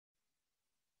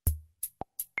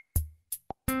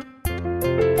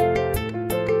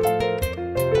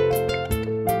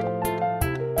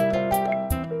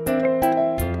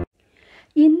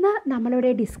നമ്മളിവിടെ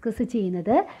ഡിസ്കസ്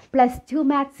ചെയ്യുന്നത് +2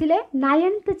 മാത്സിലെ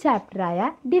 9th ചാപ്റ്ററായ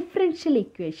differential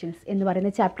equations എന്ന്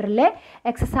പറയുന്ന ചാപ്റ്ററിലെ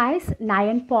എക്സസൈസ്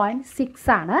 9.6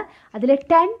 ആണ്. അതിൽ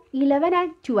 10, 11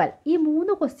 ആൻഡ് 12 ഈ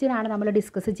 3 ക്വസ്റ്റ്യൻ ആണ് നമ്മൾ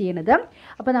ഡിസ്കസ് ചെയ്യുന്നത്.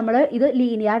 അപ്പോൾ നമ്മൾ ഇത്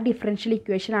ലീനിയർ ഡിഫറൻഷ്യൽ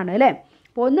ഇക്വേഷൻ ആണ് അല്ലേ.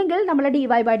 അപ്പോൾ ഒന്നെങ്കിൽ നമ്മൾ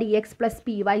dy/dx +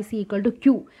 py = q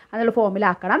എന്നുള്ള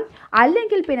ഫോമിലാക്കണം,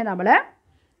 അല്ലെങ്കിൽ പിന്നെ നമ്മൾ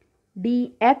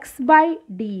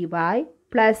dx/dy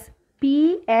 +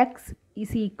 px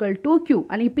 = q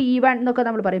അല്ലെങ്കിൽ p1 എന്നൊക്കെ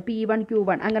നമ്മൾ പറയും, p1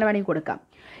 q1 അങ്ങനെ വേണമെങ്കിൽ കൊടുക്കാം.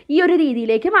 ഈ ഒരു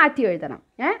രീതിയിലേക്ക് മാറ്റി എഴുതണം.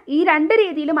 ഈ രണ്ട്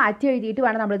രീതിയിൽ മാറ്റി എഴുതിയിട്ട്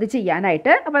വേണം നമ്മളിത്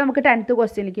ചെയ്യാനായിട്ട്. അപ്പോൾ നമുക്ക് 10th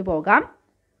ക്വസ്റ്റ്യനിലേക്ക് പോകാം.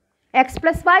 x +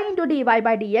 y ×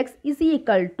 dy/dx =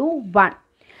 1.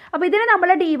 അപ്പോൾ ഇതിന് നമ്മൾ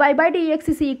dy/dx =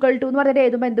 എന്ന് പറഞ്ഞിട്ട്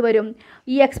എഴുതുമ്പോൾ എന്ത് വരും?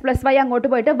 ഈ x + y അങ്ങോട്ട്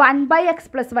പോയിട്ട് 1/x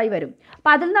 + y വരും.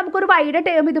 അപ്പോൾ അതിൽ നമുക്കൊരു y-യുടെ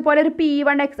ടേം ഇതുപോലെ ഒരു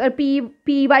p1x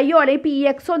pyയോ അല്ലെങ്കിൽ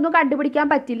px ഒന്നും കണ്ടുപിടിക്കാൻ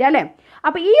പറ്റില്ല അല്ലേ.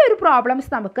 അപ്പോൾ ഈ ഒരു പ്രോബ്ലംസ്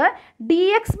നമുക്ക്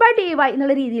dx/dy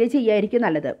എന്നുള്ള രീതിയിൽ ചെയ്യായിരിക്കും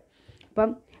നല്ലത്. അപ്പം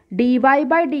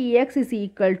dy/dx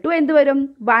 = എന്ത് വരും?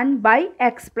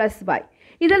 1/x + y.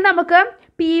 ഇതിൽ നമുക്ക്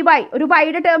py ഒരു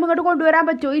y-യുടെ ടേം ഇങ്ങോട്ട് കൊണ്ടുവരാൻ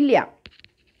പറ്റുമോ? ഇല്ല.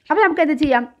 അപ്പോൾ നമുക്ക് എന്ത്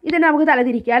ചെയ്യാം? ഇതിനെ നമുക്ക്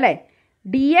തലതിരിക്കാം അല്ലേ.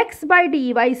 dx/dy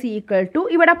 =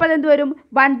 ഇവിടെ അപ്പോൾ എന്ത് വരും?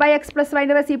 1/x + y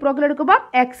റെസിപ്രോക്കൽ എടുക്കുമ്പോൾ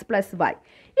x + y.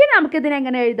 ഇനി നമുക്കിതിനെ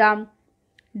എങ്ങനെ എഴുതാം?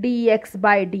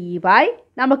 dx/dy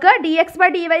നമുക്ക്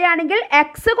dx/dy ആണെങ്കിൽ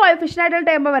x കോഎഫിഷ്യൻ്റ് ആയിട്ടുള്ള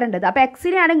ടേം വരേണ്ടത്. അപ്പോൾ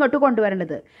എക്സിനെയാണ് ഇങ്ങോട്ട്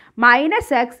കൊണ്ടുവരേണ്ടത്.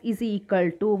 -x =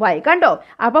 y. കണ്ടോ?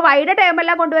 അപ്പോൾ y-യുടെ ടേം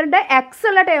എല്ലാം കൊണ്ടുവരേണ്ടത് x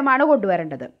ഉള്ള ടേമാണ്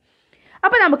കൊണ്ടുവരേണ്ടത്.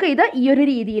 അപ്പോൾ നമുക്ക് ഇത് ഈ ഒരു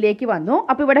രീതിയിലേക്ക് വന്നു.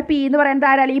 അപ്പോൾ ഇവിടെ p എന്ന് പറയുന്നത്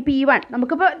ആരാ? അല്ലെങ്കിൽ p1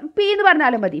 നമുക്കിപ്പോൾ p എന്ന്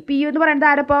പറഞ്ഞാലും മതി. p എന്ന് പറയുന്നത്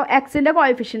ആരപ്പോൾ? എക്സിൻ്റെ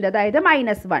കോഎഫിഷ്യൻ്റ്, അതായത്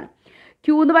 -1. q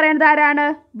എന്ന് പറയുന്നത് ആരാണ്?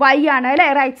 y ആണ് അല്ലേ,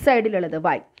 റൈറ്റ് സൈഡിലുള്ളത്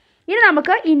y. ഇനി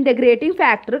നമുക്ക് ഇൻ്റഗ്രേറ്റിംഗ്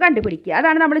ഫാക്ടർ കണ്ടുപിടിക്കുക.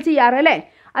 അതാണ് നമ്മൾ ചെയ്യാറ് അല്ലേ.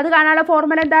 അത് കാണാനുള്ള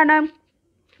ഫോർമുല എന്താണ്?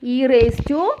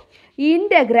 e⁻∫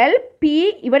 p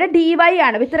ഇവിടെ dy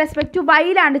ആണ്, വിത്ത് റെസ്പെക്ട് ടു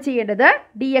y-ലാണ് ചെയ്യേണ്ടത്.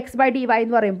 dx/dy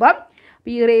എന്ന് പറയുമ്പം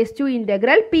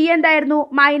e⁻∫ p എന്തായിരുന്നു?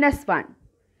 -1.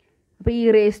 അപ്പോൾ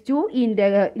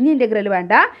ഇനി ഇൻ്റഗ്രൽ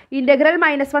വേണ്ട, ഇൻ്റഗ്രൽ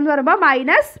 -1 എന്ന് പറയുമ്പോൾ -y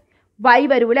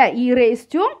വരും അല്ലേ.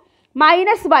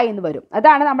 e⁻−y എന്ന് വരും.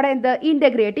 അതാണ് നമ്മുടെ എന്ത്?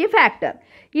 Integrative factor.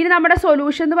 ഇനി നമ്മുടെ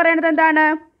സൊല്യൂഷൻ എന്ന് പറയുന്നത് എന്താണ്?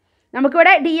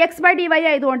 നമുക്കിവിടെ dx/dy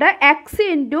ആയതുകൊണ്ട് x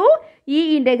ഇൻറ്റു ഈ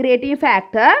integrative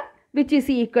factor which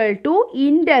is equal to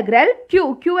integral q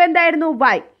എന്തായിരുന്നു?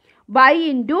 y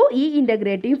ഇൻറ്റു ഈ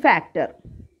integrative factor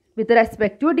with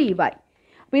respect to dy.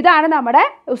 അപ്പോൾ ഇതാണ് നമ്മുടെ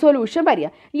സൊല്യൂഷൻ വരിക.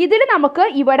 ഇതിൽ നമുക്ക്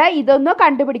ഇവിടെ ഇതൊന്ന്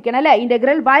കണ്ടുപിടിക്കണം അല്ലേ.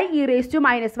 ഇൻ്റഗ്രൽ y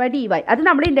e⁻−y dy അത്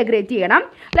നമ്മൾ ഇൻ്റഗ്രേറ്റ് ചെയ്യണം.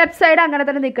 ലെഫ്റ്റ് സൈഡ് അങ്ങനെ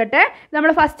തന്നെ നിൽക്കട്ടെ. നമ്മൾ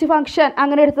ഫസ്റ്റ് ഫംഗ്ഷൻ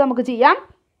അങ്ങനെ എടുത്ത് നമുക്ക് ചെയ്യാം.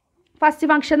 ഫസ്റ്റ്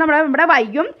ഫംഗ്ഷൻ നമ്മുടെ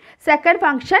y-യും സെക്കൻഡ്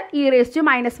ഫംഗ്ഷൻ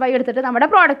e⁻−y എടുത്തിട്ട് നമ്മുടെ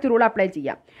പ്രോഡക്റ്റ് റൂൾ അപ്ലൈ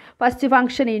ചെയ്യാം. First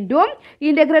function into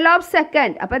integral of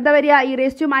second, അപ്പോൾ എന്താ വരിക?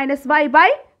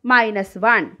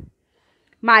 e⁻−y/-1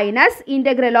 minus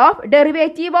integral of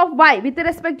derivative of y with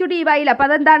respect to dy ഇല്ല. അപ്പോൾ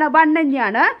അതെന്താണ്? 1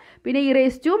 തന്നെയാണ്. പിന്നെ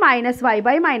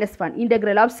e⁻−y/-1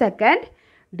 integral of second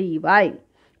dy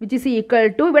which is equal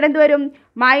to ഇവിടെ എന്ത് വരും?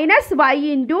 -y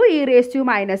into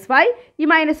e⁻−y. ഈ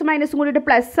മൈനസും കൂടിയിട്ട്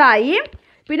പ്ലസ് ആയി.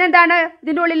 പിന്നെ എന്താണ്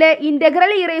ഇതിൻ്റെ ഉള്ളിൽ? ഇൻ്റഗ്രൽ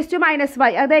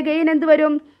e⁻−y അത് അഗെയിൻ എന്ത്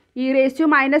വരും?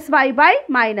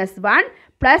 e⁻−y/-1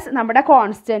 പ്ലസ് നമ്മുടെ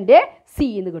കോൺസ്റ്റൻറ്റ് c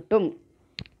എന്ന് കിട്ടും.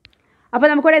 അപ്പോൾ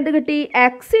നമുക്കിവിടെ എന്ത് കിട്ടി?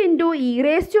 x ഇൻറ്റു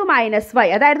e⁻−y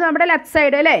അതായിരുന്നു നമ്മുടെ ലെഫ്റ്റ്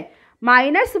സൈഡ് അല്ലേ. -y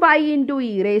ഇൻറ്റു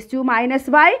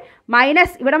e⁻−y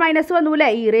മൈനസ് ഇവിടെ മൈനസ് വന്നു അല്ലേ,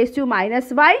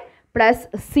 e⁻−y പ്ലസ്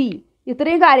c.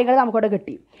 ഇത്രയും കാര്യങ്ങൾ നമുക്കിവിടെ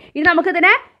കിട്ടി. ഇനി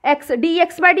നമുക്കിതിനെ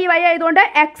dx/dy ആയതുകൊണ്ട്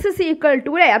x =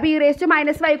 അല്ലേ. അപ്പോൾ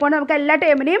e⁻−y കൊണ്ട് നമുക്ക് എല്ലാ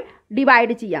ടേമിനെയും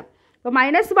ഡിവൈഡ് ചെയ്യാം. അപ്പോൾ -y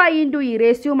into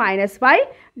e⁻−y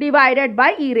divided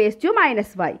by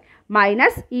e⁻−y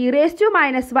minus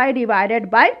e⁻−y divided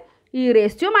by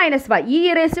e⁻−y. ഈ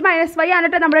e⁻−y ആണ്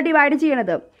കേട്ടോ നമ്മൾ ഡിവൈഡ്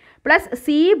ചെയ്യണത്. Plus c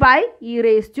by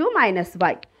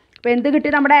e⁻−y. അപ്പോൾ എന്ത് കിട്ടി?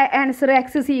 നമ്മുടെ ആൻസർ x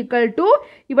 =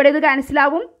 ഇവിടെ ഇത്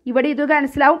ക്യാൻസലാവും, ഇവിടെ ഇത്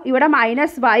ക്യാൻസലാവും, ഇവിടെ -y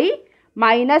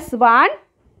 -1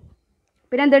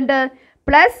 പിന്നെ എന്തുണ്ട്?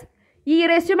 പ്ലസ്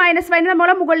e⁻−y നമ്മൾ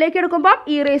മുകളിലേക്ക് എടുക്കുമ്പോൾ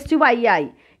e⁻y ആയി.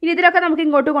 ഇനി ഇതിലൊക്കെ നമുക്ക്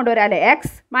ഇങ്ങോട്ട് കൊണ്ടുവരാം അല്ലേ. x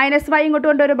 -y ഇങ്ങോട്ട്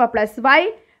കൊണ്ടുവരുമ്പോൾ +y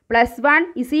 +1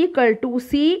 =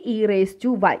 c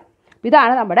e⁻y.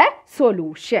 ഇതാണ് നമ്മുടെ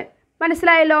സൊല്യൂഷൻ.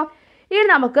 മനസ്സിലായല്ലോ. ഇനി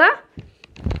നമുക്ക്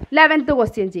 11th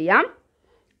ക്വസ്റ്റ്യൻ ചെയ്യാം.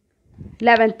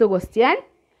 11th question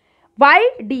y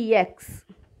dx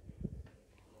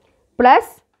 +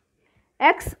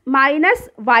 x - y²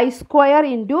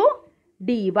 into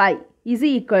dy is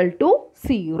equal to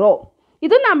 0.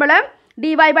 ഇതും നമ്മൾ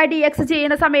dy/dx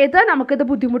ചെയ്യുന്ന സമയത്ത് നമുക്കിത്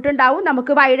ബുദ്ധിമുട്ടുണ്ടാവും.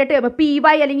 നമുക്ക് y-യുടെ ടേം py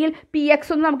അല്ലെങ്കിൽ px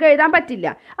ഒന്നും നമുക്ക് എഴുതാൻ പറ്റില്ല.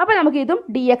 അപ്പോൾ നമുക്ക് ഇതും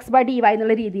dx/dy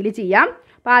എന്നുള്ള രീതിയിൽ ചെയ്യാം.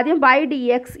 അപ്പോൾ ആദ്യം y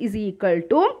dx is equal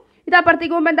to ഇത്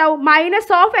അപ്പുറത്തേക്ക് പോകുമ്പോൾ എന്താവും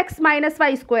minus of X minus Y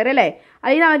square അല്ലേ.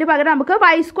 അതിന് അതിന് പകരം നമുക്ക്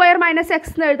വൈ സ്ക്വയർ മൈനസ്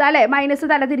എക്സ് എന്ന് എഴുതാം അല്ലേ, മൈനസ്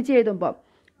തല തിരിച്ച് എഴുതുമ്പോൾ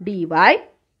ഡി വൈ.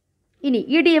 ഇനി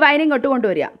ഈ ഡി വൈനെ ഇങ്ങോട്ട്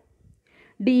കൊണ്ടുവരിക,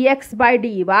 D X by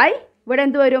D Y. ഇവിടെ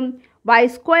എന്ത് വരും Y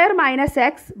square minus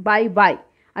X by Y,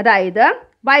 അതായത്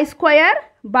Y square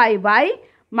by Y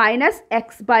minus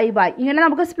X by Y. ഇങ്ങനെ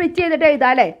നമുക്ക് സ്പ്ലിറ്റ് ചെയ്തിട്ട്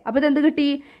എഴുതാം അല്ലേ. അപ്പോൾ ഇതെന്ത് കിട്ടി,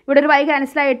 ഇവിടെ ഒരു വൈ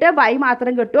ക്യാൻസലായിട്ട് വൈ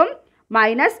മാത്രം കിട്ടും,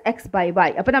 മൈനസ് എക്സ് ബൈ വൈ.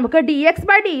 അപ്പോൾ നമുക്ക് D X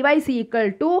by D Y is equal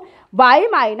to Y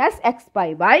minus X by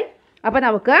Y. അപ്പോൾ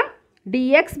നമുക്ക് D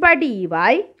X by D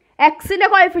Y, എക്സിൻ്റെ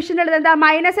കോഎഫിഷ്യൻ്റ് ഉള്ളത് എന്താ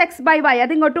മൈനസ് എക്സ് ബൈ വൈ,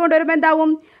 അത് ഇങ്ങോട്ട് കൊണ്ടുവരുമ്പോൾ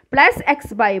എന്താവും plus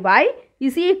X by Y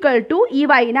is equal to ഈ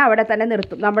വൈനെ അവിടെ തന്നെ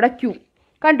നിർത്തും നമ്മുടെ ക്യൂ.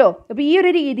 കണ്ടോ, അപ്പോൾ ഈ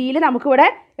ഒരു രീതിയിൽ നമുക്കിവിടെ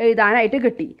എഴുതാനായിട്ട്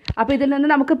കിട്ടി. അപ്പോൾ ഇതിൽ നിന്ന്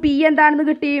നമുക്ക് പി എന്താണെന്ന്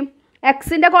കിട്ടി,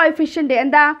 എക്സിൻ്റെ കോഎഫിഷ്യൻ്റ്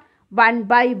എന്താ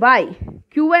 1/y,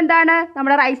 ക്യൂ എന്താണ്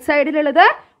നമ്മുടെ റൈറ്റ് സൈഡിലുള്ളത്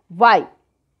വൈ.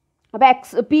 അപ്പോൾ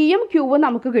എക്സ് പിയും ക്യൂവും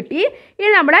നമുക്ക് കിട്ടി. ഇനി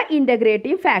നമ്മുടെ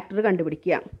ഇൻ്റഗ്രേറ്റീവ് ഫാക്ടർ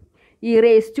കണ്ടുപിടിക്കുക. E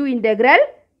raise to integral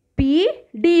P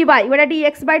D Y, ഇവിടെ D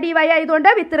X by D Y ആയതുകൊണ്ട്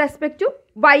വിത്ത് റെസ്പെക്ട് ടു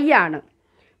വൈ ആണ്,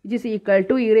 which is equal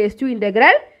to E raise to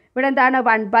integral ഇവിടെ എന്താണ്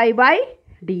 1/y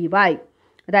ഡി വൈ,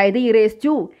 അതായത് E raise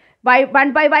to Y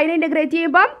 1/yനെ integrate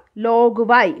ചെയ്യുമ്പം log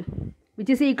Y,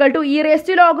 which is equal to E raise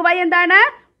to log Y എന്താണ്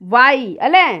Y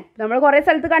അല്ലേ. നമ്മൾ കുറേ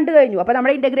സ്ഥലത്ത് കണ്ടു കഴിഞ്ഞു. അപ്പോൾ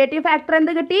നമ്മുടെ ഇൻ്റഗ്രേറ്റീവ് ഫാക്ടർ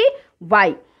എന്ത് കിട്ടി വൈ.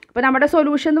 അപ്പോൾ നമ്മുടെ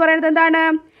സൊല്യൂഷൻ എന്ന് പറയുന്നത് എന്താണ്,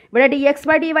 ഇവിടെ D X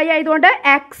by D Y ആയതുകൊണ്ട്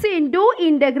X into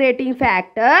integrating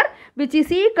factor which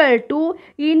is equal to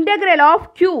integral of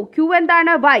Q, Q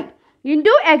എന്താണ് Y,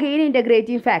 into again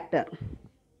integrating factor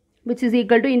which is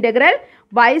equal to integral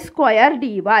Y square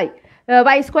D Y.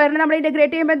 Y സ്ക്വയറിനെ നമ്മൾ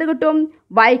integrate ചെയ്യുമ്പോൾ എന്ത് കിട്ടും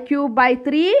Y cube by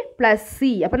 3 plus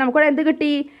C. അപ്പോൾ നമുക്കിവിടെ എന്ത്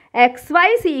കിട്ടി X Y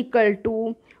is equal to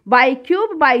Y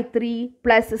cube by 3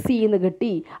 plus C എന്ന്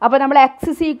കിട്ടി. അപ്പോൾ നമ്മൾ എക്സ്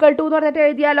is equal to എന്ന് പറഞ്ഞിട്ട്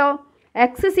എഴുതിയാലോ,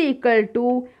 X is equal to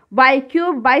Y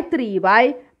cube by 3y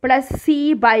plus C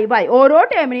by Y. ഓരോ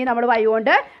ടേമിനെയും നമ്മൾ വൈ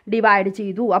കൊണ്ട് ഡിവൈഡ്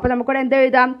ചെയ്തു. അപ്പോൾ നമുക്കിവിടെ എന്ത്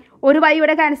എഴുതാം, ഒരു വൈ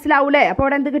ഇവിടെ ക്യാൻസൽ ആവൂലേ. അപ്പോൾ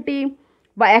ഇവിടെ എന്ത് കിട്ടി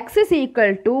X is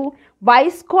equal to Y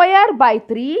square by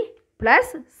 3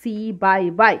 plus C by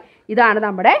Y. ഇതാണ്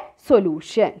നമ്മുടെ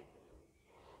സൊല്യൂഷൻ.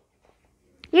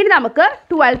 ഇനി നമുക്ക്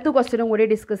 12th ക്വസ്റ്റ്യനും കൂടി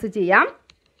ഡിസ്കസ് ചെയ്യാം.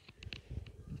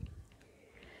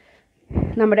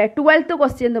 നമ്മുടെ 12th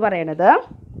ക്വസ്റ്റ്യൻ എന്ന് പറയുന്നത്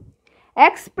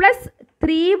X plus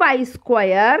 3y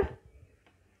square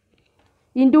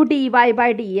into D Y by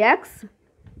D X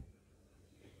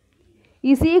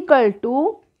is equal to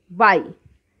Y.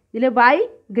 ഇതിൽ വൈ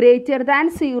ഗ്രേറ്റർ ദാൻ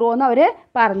 0 എന്ന് അവർ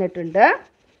പറഞ്ഞിട്ടുണ്ട്.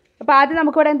 അപ്പോൾ ആദ്യം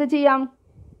നമുക്കിവിടെ എന്ത് ചെയ്യാം,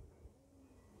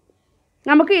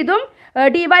 നമുക്ക് ഇതും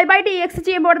D Y by D X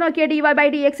ചെയ്യുമ്പോൾ നോക്കിയാൽ D Y by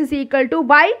D X is equal to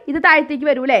Y, ഇത് താഴത്തേക്ക്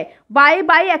വരും അല്ലേ, Y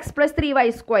by X plus 3y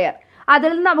square.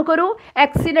 അതിൽ നിന്ന് നമുക്കൊരു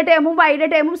എക്സിൻ്റെ ടേമും വൈയുടെ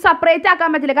ടേമും സെപ്പറേറ്റ് ആക്കാൻ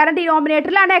പറ്റില്ല, കാരണം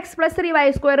ഡിനോമിനേറ്ററിലാണ് എക്സ് പ്ലസ് 3y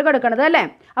സ്ക്വയർ കിടക്കുന്നത് അല്ലേ.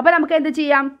 അപ്പോൾ നമുക്ക് എന്ത്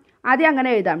ചെയ്യാം, ആദ്യം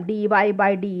അങ്ങനെ എഴുതാം, D Y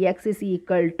by D X is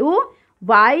equal to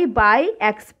Y by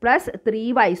X plus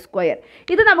 3y square.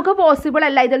 ഇത് നമുക്ക് പോസിബിൾ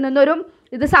അല്ല, ഇതിൽ നിന്നൊരു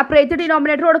ഇത് സെപ്പറേറ്റ്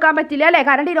ഡിനോമിനേറ്റർ കൊടുക്കാൻ പറ്റില്ല അല്ലേ,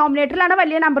 കാരണം ഡിനോമിനേറ്ററിലാണ്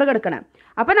വലിയ നമ്പർ കിടക്കണം.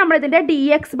 അപ്പോൾ നമ്മളിതിൻ്റെ D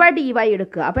X by D Y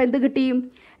എടുക്കുക. അപ്പോൾ എന്ത് കിട്ടി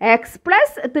X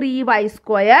plus 3y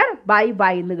square by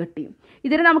Y എന്ന് കിട്ടി.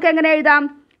 ഇതിന് നമുക്ക് എങ്ങനെ എഴുതാം,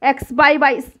 എക്സ് ബൈ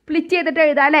വൈ സ്പ്ലിറ്റ് ചെയ്തിട്ട്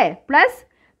എഴുതാം അല്ലേ, plus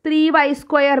 3y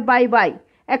square by Y.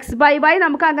 X by Y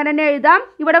നമുക്ക് അങ്ങനെ തന്നെ എഴുതാം.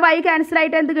 ഇവിടെ വൈ ക്യാൻസൽ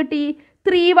ആയിട്ട് എന്ത് കിട്ടി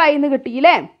 3y എന്ന് കിട്ടി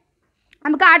അല്ലേ.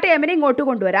 നമുക്ക് ആ ടേമിനെ ഇങ്ങോട്ട്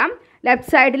കൊണ്ടുവരാം.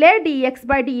 ലെഫ്റ്റ് സൈഡിൽ D X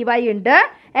by D Y ഉണ്ട്,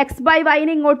 എക്സ് ബൈ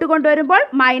വൈനെ ഇങ്ങോട്ട് കൊണ്ടുവരുമ്പോൾ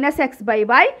minus X by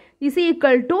Y is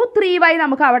equal to 3y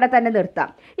നമുക്ക് അവിടെ തന്നെ നിർത്താം.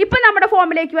 ഇപ്പം നമ്മുടെ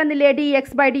ഫോമിലേക്ക് വന്നില്ലേ D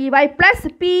X by D Y plus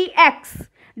P X.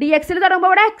 D എക്സിൽ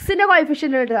തുടങ്ങുമ്പോൾ ഇവിടെ എക്സിൻ്റെ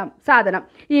കോയിഫിഷ്യൻ്റ് എഴുതാം സാധനം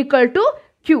ഈക്വൽ ടു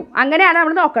ക്യൂ, അങ്ങനെയാണ്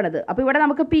നമ്മൾ നോക്കണത്. അപ്പോൾ ഇവിടെ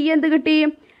നമുക്ക് പി എന്ത് കിട്ടി,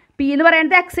 പി എന്ന്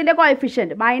പറയുന്നത് എക്സിൻ്റെ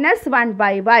കോയിഫിഷ്യൻറ്റ് മൈനസ്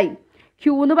 1/y,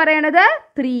 ക്യൂ എന്ന് പറയുന്നത്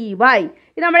 3y.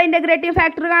 ഇത് നമ്മുടെ ഇൻ്റഗ്രേറ്റീവ്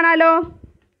ഫാക്ടർ കാണാമല്ലോ,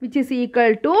 which is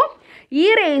equal to E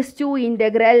raise to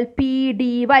integral P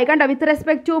D Y. കണ്ടോ വിത്ത്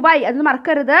റെസ്പെക്ട് ടു വൈ, അത്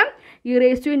മറക്കരുത്. E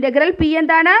raise to integral P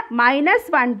എന്താണ് minus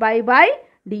 1/y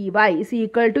D Y is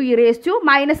equal to E raise to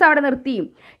minus അവിടെ നിർത്തി,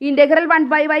 integral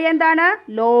 1/y എന്താണ്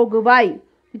log Y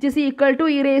which is equal to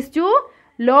E raise to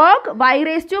log Y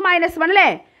raise to -1 അല്ലേ,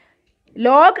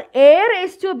 log A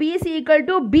raise to B is equal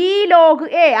to B log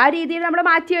A. ആ രീതിയിൽ നമ്മൾ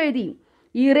മാറ്റി എഴുതി.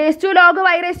 E raise to log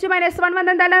Y raise to -1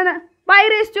 വന്നത് എന്താണ് Y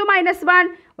raise to -1,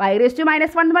 Y raise to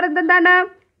 -1 എന്ന് പറയുന്നത് എന്താണ്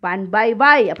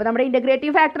 1/y. അപ്പോൾ നമ്മുടെ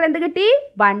ഇൻ്റഗ്രേറ്റീവ് ഫാക്ടർ എന്ത് കിട്ടി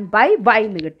 1/y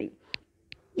എന്ന് കിട്ടി.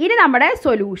 ഇനി നമ്മുടെ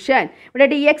സൊല്യൂഷൻ, ഇവിടെ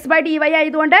D X by D Y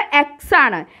ആയതുകൊണ്ട് എക്സ്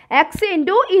ആണ്, X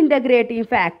into integrative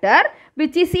factor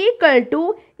which is equal to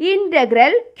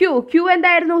integral Q. Q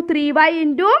എന്തായിരുന്നു 3y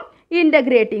into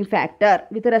integrative factor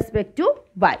with respect to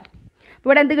Y.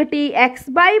 ഇവിടെ എന്ത് കിട്ടി?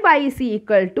 x/y is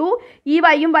equal to ഈ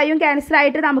വൈയും ക്യാൻസൽ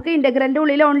ആയിട്ട് നമുക്ക് ഇൻ്റഗ്രലിൻ്റെ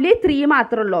ഉള്ളിൽ ഓൺലി 3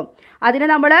 മാത്രമേ ഉള്ളൂ. അതിനെ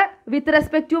നമ്മൾ വിത്ത്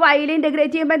റെസ്പെക്ട് ടു വൈയിൽ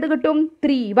ഇൻ്റഗ്രേറ്റ് ചെയ്യുമ്പോൾ എന്ത് കിട്ടും?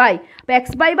 3y. അപ്പോൾ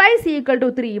x/y is equal to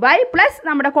 3y plus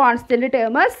നമ്മുടെ കോൺസ്റ്റൻറ്റ്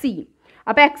ടേം c.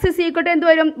 അപ്പോൾ x is equal to എന്ത്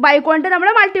വരും? y കൊണ്ട് നമ്മൾ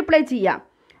മൾട്ടിപ്ലൈ ചെയ്യാം.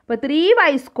 അപ്പോൾ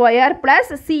 3y²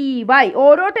 പ്ലസ് cy.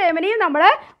 ഓരോ ടേമിനെയും നമ്മൾ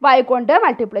y കൊണ്ട്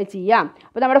മൾട്ടിപ്ലൈ ചെയ്യാം.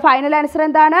 അപ്പോൾ നമ്മുടെ ഫൈനൽ ആൻസർ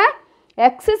എന്താണ്?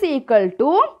 x is equal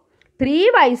to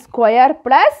 3y²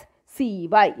 plus cy.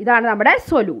 ഇതാണ് നമ്മുടെ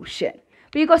സൊല്യൂഷൻ.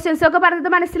 അപ്പോൾ ഈ ക്വസ്റ്റ്യൻസൊക്കെ പറഞ്ഞത്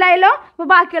മനസ്സിലായല്ലോ. അപ്പോൾ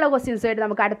ബാക്കിയുള്ള ക്വസ്റ്റ്യൻസുമായിട്ട്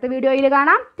നമുക്ക് അടുത്ത വീഡിയോയിൽ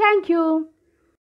കാണാം. താങ്ക്